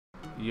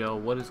Yo,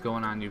 what is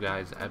going on, you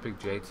guys?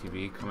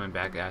 EpicJayTv coming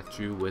back at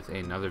you with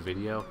another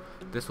video.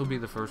 This will be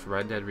the first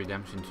Red Dead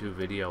Redemption 2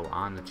 video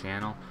on the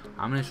channel.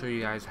 I'm going to show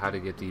you guys how to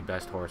get the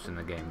best horse in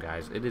the game,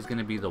 guys. It is going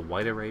to be the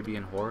White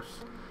Arabian horse,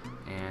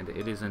 and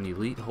it is an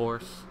elite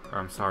horse, or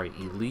I'm sorry,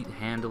 elite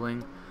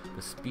handling.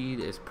 The speed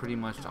is pretty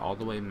much all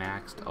the way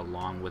maxed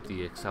along with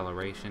the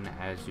acceleration,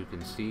 as you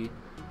can see.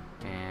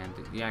 And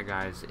yeah,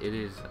 guys, it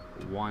is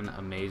one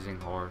amazing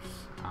horse,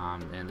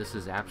 and this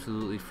is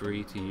absolutely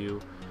free to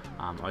you.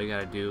 All you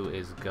gotta do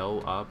is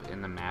go up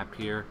in the map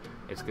here.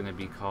 It's gonna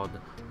be called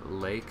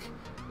Lake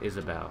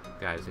Isabel,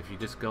 guys. If you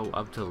just go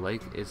up to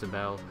Lake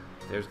Isabel,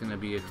 there's gonna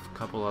be a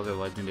couple other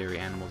legendary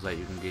animals that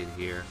you can get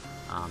here,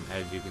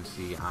 as you can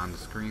see on the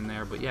screen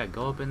there. But yeah,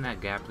 go up in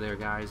that gap there,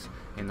 guys,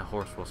 and the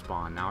horse will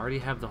spawn. Now I already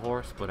have the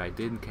horse, but I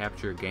did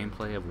capture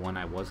gameplay of when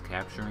I was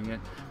capturing it.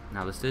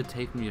 Now this did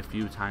take me a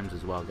few times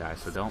as well, guys,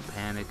 so don't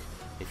panic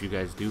if you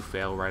guys do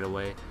fail right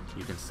away.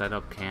 You can set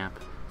up camp,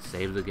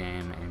 save the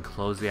game, and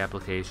close the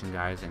application,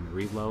 guys, and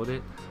reload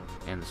it,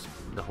 and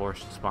the horse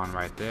should spawn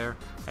right there.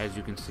 As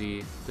you can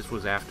see, this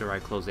was after I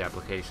closed the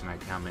application. I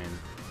come in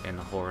and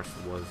the horse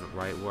was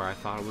right where I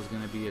thought it was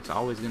going to be. It's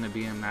always going to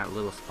be in that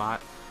little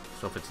spot,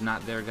 so if it's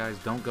not there, guys,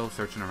 don't go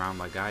searching around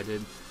like I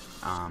did.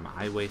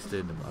 I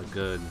wasted a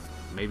good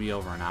maybe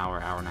over an hour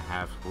and a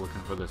half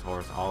looking for this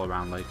horse all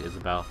around Lake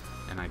Isabel,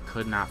 and I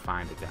could not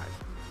find it, guys.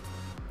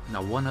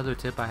 Now, one other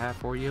tip I have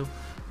for you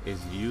is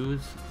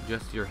use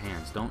just your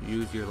hands. Don't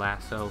use your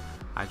lasso.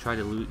 I tried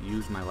to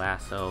use my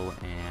lasso,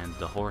 and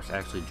the horse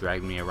actually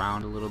dragged me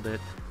around a little bit,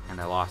 and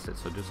I lost it.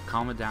 So just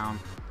calm it down,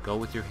 go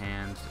with your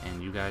hands,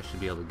 and you guys should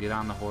be able to get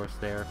on the horse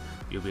there.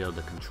 You'll be able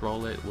to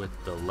control it with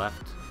the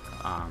left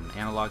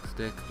analog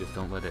stick. Just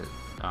don't let it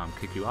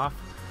kick you off,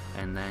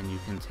 and then you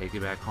can take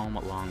it back home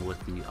along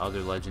with the other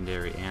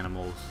legendary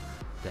animals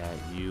that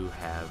you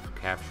have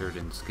captured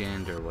and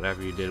skinned, or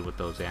whatever you did with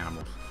those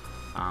animals.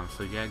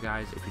 So yeah,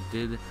 guys, if you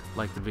did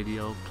like the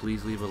video,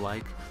 please leave a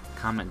like,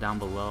 comment down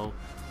below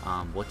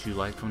what you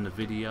liked from the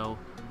video,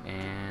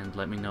 and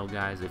let me know,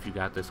 guys, if you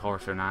got this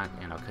horse or not,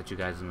 and I'll catch you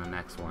guys in the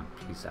next one.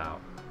 Peace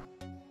out.